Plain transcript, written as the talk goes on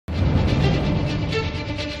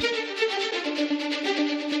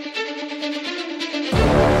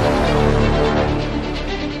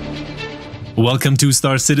Welcome to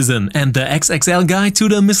Star Citizen and the XXL guide to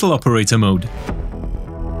the Missile Operator Mode.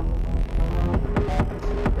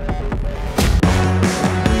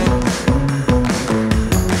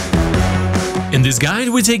 In this guide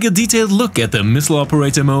we take a detailed look at the Missile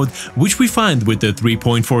Operator Mode, which we find with the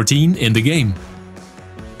 3.14 in the game.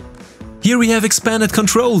 Here we have expanded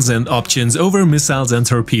controls and options over missiles and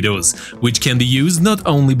torpedoes, which can be used not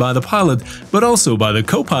only by the pilot, but also by the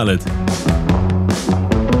co-pilot.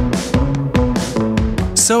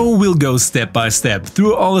 So we'll go step by step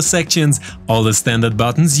through all the sections, all the standard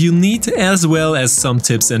buttons you need, as well as some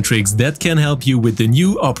tips and tricks that can help you with the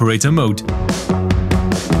new operator mode.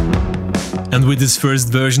 And with this first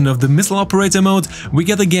version of the Missile Operator Mode, we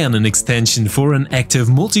get again an extension for an active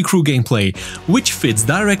multi-crew gameplay, which fits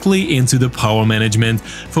directly into the power management,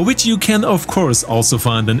 for which you can of course also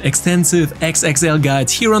find an extensive XXL guide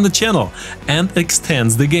here on the channel, and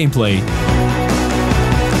extends the gameplay.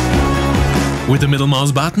 With the middle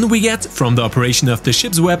mouse button we get from the operation of the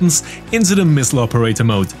ship's weapons into the Missile Operator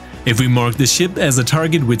Mode. If we mark the ship as a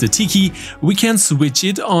target with the T key, we can switch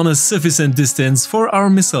it on a sufficient distance for our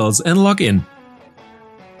missiles and lock in.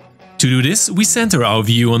 To do this, we center our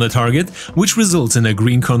view on the target, which results in a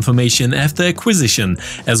green confirmation after acquisition,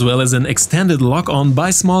 as well as an extended lock-on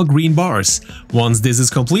by small green bars. Once this is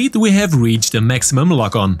complete, we have reached a maximum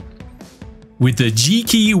lock-on. With the G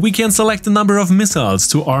key, we can select the number of missiles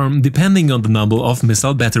to arm depending on the number of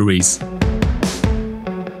missile batteries.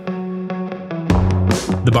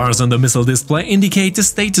 The bars on the missile display indicate the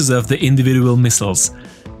status of the individual missiles.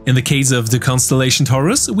 In the case of the constellation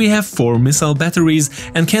Taurus, we have 4 missile batteries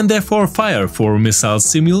and can therefore fire 4 missiles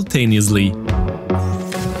simultaneously.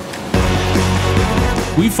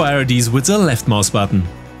 We fire these with the left mouse button.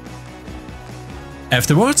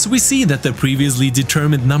 Afterwards, we see that the previously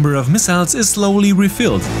determined number of missiles is slowly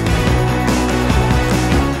refilled.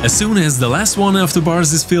 As soon as the last one of the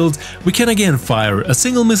bars is filled, we can again fire a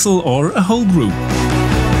single missile or a whole group.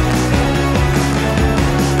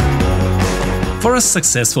 For a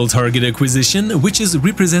successful target acquisition, which is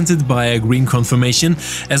represented by a green confirmation,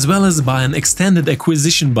 as well as by an extended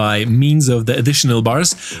acquisition by means of the additional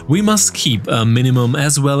bars, we must keep a minimum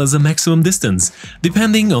as well as a maximum distance,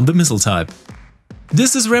 depending on the missile type.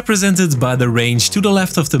 This is represented by the range to the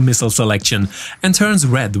left of the missile selection and turns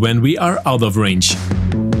red when we are out of range.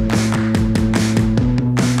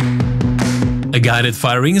 A guided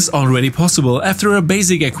firing is already possible after a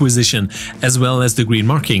basic acquisition, as well as the green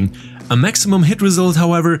marking. A maximum hit result,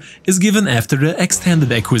 however, is given after the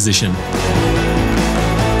extended acquisition.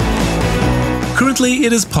 Currently,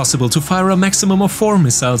 it is possible to fire a maximum of 4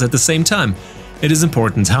 missiles at the same time. It is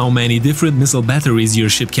important how many different missile batteries your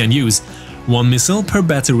ship can use. 1 missile per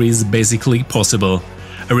battery is basically possible.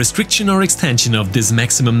 A restriction or extension of this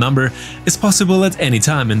maximum number is possible at any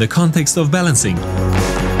time in the context of balancing.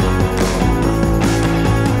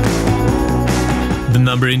 The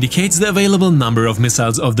number indicates the available number of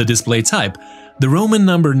missiles of the display type. The Roman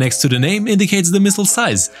number next to the name indicates the missile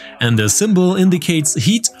size, and the symbol indicates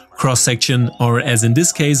heat, cross-section, or as in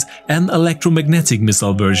this case, an electromagnetic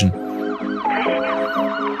missile version.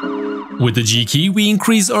 With the G key we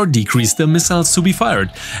increase or decrease the missiles to be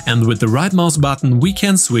fired, and with the right mouse button we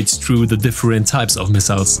can switch through the different types of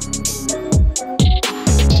missiles.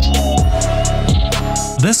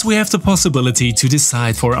 Thus we have the possibility to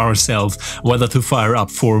decide for ourselves whether to fire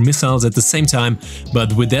up 4 missiles at the same time,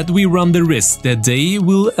 but with that we run the risk that they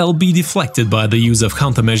will all be deflected by the use of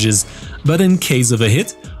countermeasures, but in case of a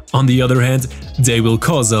hit, on the other hand, they will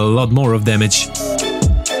cause a lot more of damage.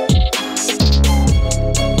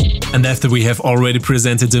 And after we have already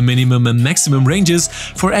presented the minimum and maximum ranges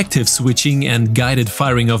for active switching and guided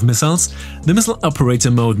firing of missiles, the Missile Operator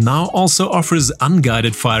Mode now also offers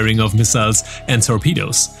unguided firing of missiles and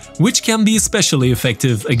torpedoes, which can be especially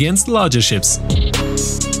effective against larger ships.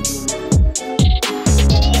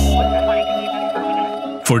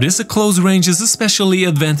 For this, a close range is especially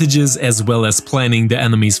advantageous, as well as planning the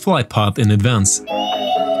enemy's flight path in advance.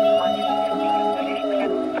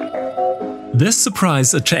 Thus,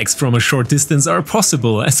 surprise attacks from a short distance are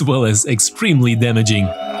possible, as well as extremely damaging.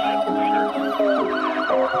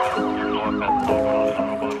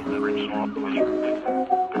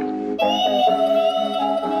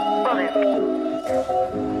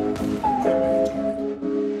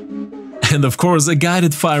 And of course, a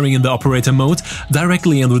guided firing in the operator mode,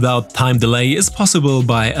 directly and without time delay, is possible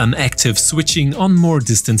by an active switching on more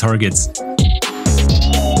distant targets.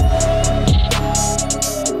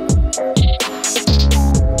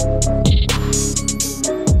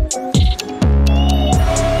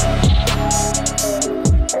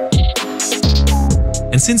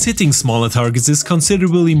 And since hitting smaller targets is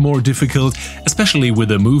considerably more difficult, especially with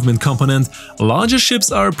the movement component, larger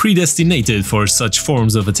ships are predestinated for such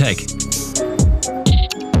forms of attack.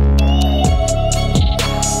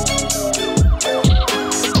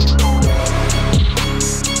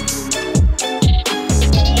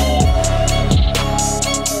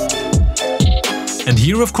 And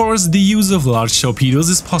here, of course, the use of large torpedoes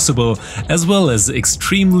is possible, as well as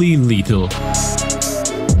extremely lethal.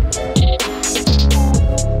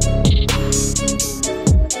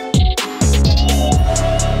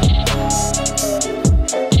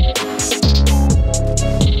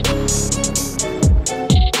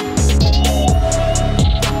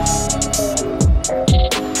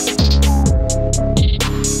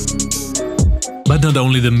 But not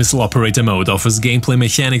only the Missile Operator Mode offers gameplay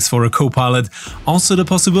mechanics for a co-pilot, also the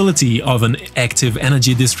possibility of an active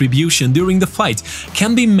energy distribution during the fight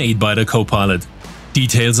can be made by the co-pilot.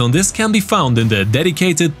 Details on this can be found in the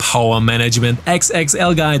dedicated Power Management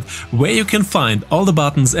XXL guide, where you can find all the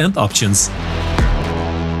buttons and options.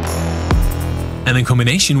 And in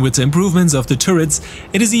combination with the improvements of the turrets,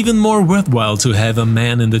 it is even more worthwhile to have a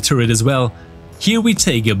man in the turret as well. Here we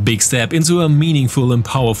take a big step into a meaningful and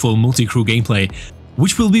powerful multi-crew gameplay,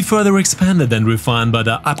 which will be further expanded and refined by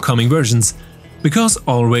the upcoming versions, because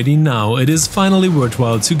already now it is finally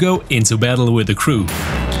worthwhile to go into battle with the crew.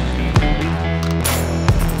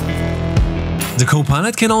 The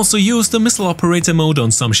co-pilot can also use the Missile Operator Mode on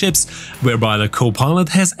some ships, whereby the co-pilot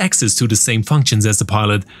has access to the same functions as the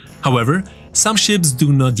pilot. However, some ships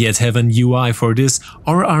do not yet have an UI for this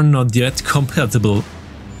or are not yet compatible.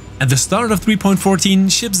 At the start of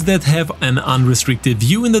 3.14, ships that have an unrestricted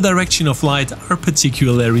view in the direction of light are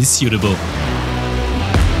particularly suitable.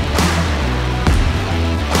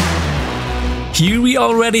 Here we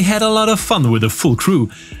already had a lot of fun with a full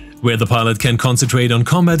crew, where the pilot can concentrate on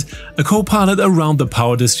combat, a co-pilot around the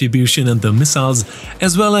power distribution and the missiles,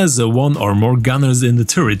 as well as one or more gunners in the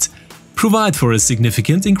turret, provide for a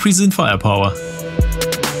significant increase in firepower.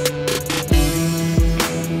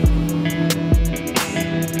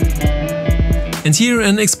 And here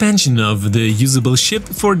an expansion of the usable ship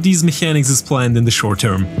for these mechanics is planned in the short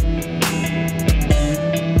term.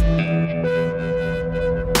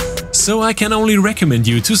 So I can only recommend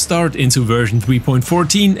you to start into version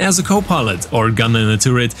 3.14 as a co-pilot or gunner in a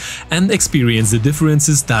turret and experience the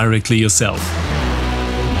differences directly yourself.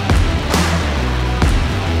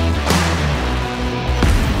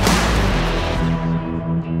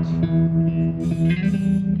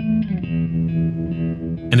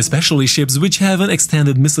 And especially ships which have an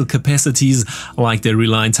extended missile capacities like the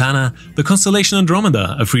Reliant Tana, the Constellation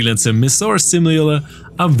Andromeda, a freelancer miss or similar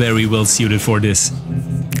are very well suited for this.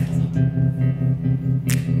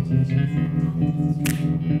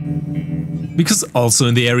 Because also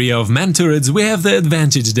in the area of man turrets we have the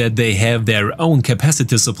advantage that they have their own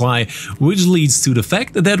capacitor supply, which leads to the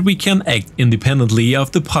fact that we can act independently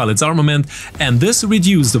of the pilot's armament and thus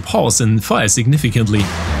reduce the pause and fire significantly.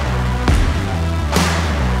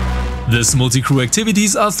 These multi-crew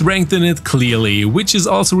activities are strengthened clearly, which is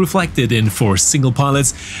also reflected in, for single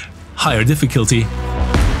pilots, higher difficulty.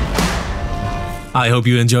 I hope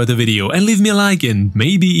you enjoyed the video and leave me a like and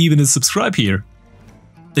maybe even a subscribe here.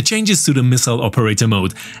 The changes to the Missile Operator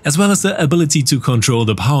Mode, as well as the ability to control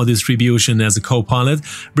the power distribution as a co-pilot,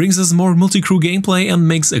 brings us more multi-crew gameplay and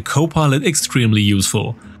makes a co-pilot extremely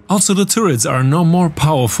useful. Also, the turrets are now more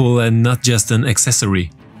powerful and not just an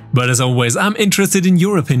accessory. But as always, I'm interested in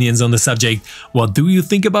your opinions on the subject. What do you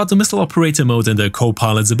think about the Missile Operator Mode and the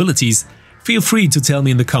co-pilot's abilities? Feel free to tell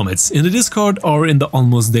me in the comments, in the Discord or in the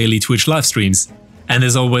almost daily Twitch live streams. And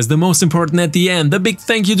as always, the most important at the end, a big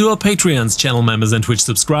thank you to our Patreons, channel members and Twitch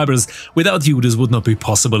subscribers. Without you, this would not be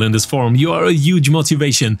possible in this form. You are a huge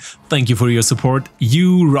motivation. Thank you for your support.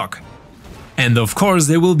 You rock! And of course,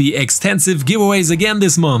 there will be extensive giveaways again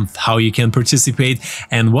this month. How you can participate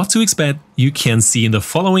and what to expect you can see in the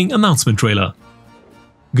following announcement trailer.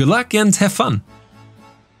 Good luck and have fun!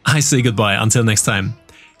 I say goodbye until next time.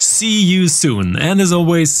 See you soon, and as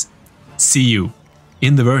always, see you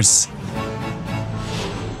in the verse.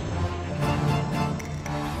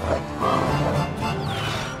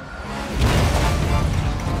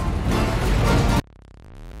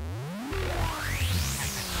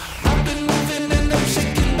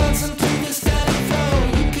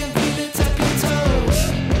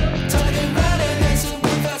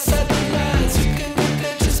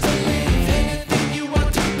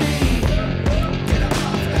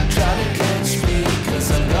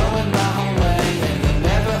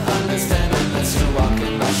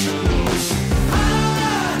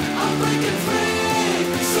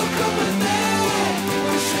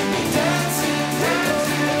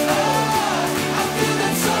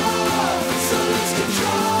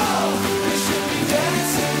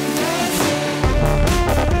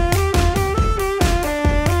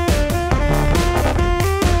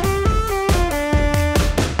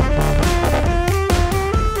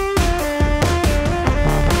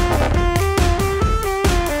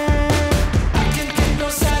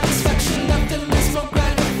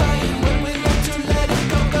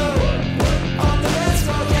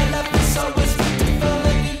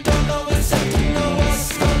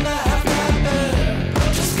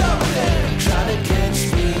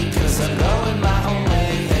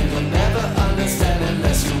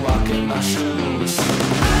 Russian.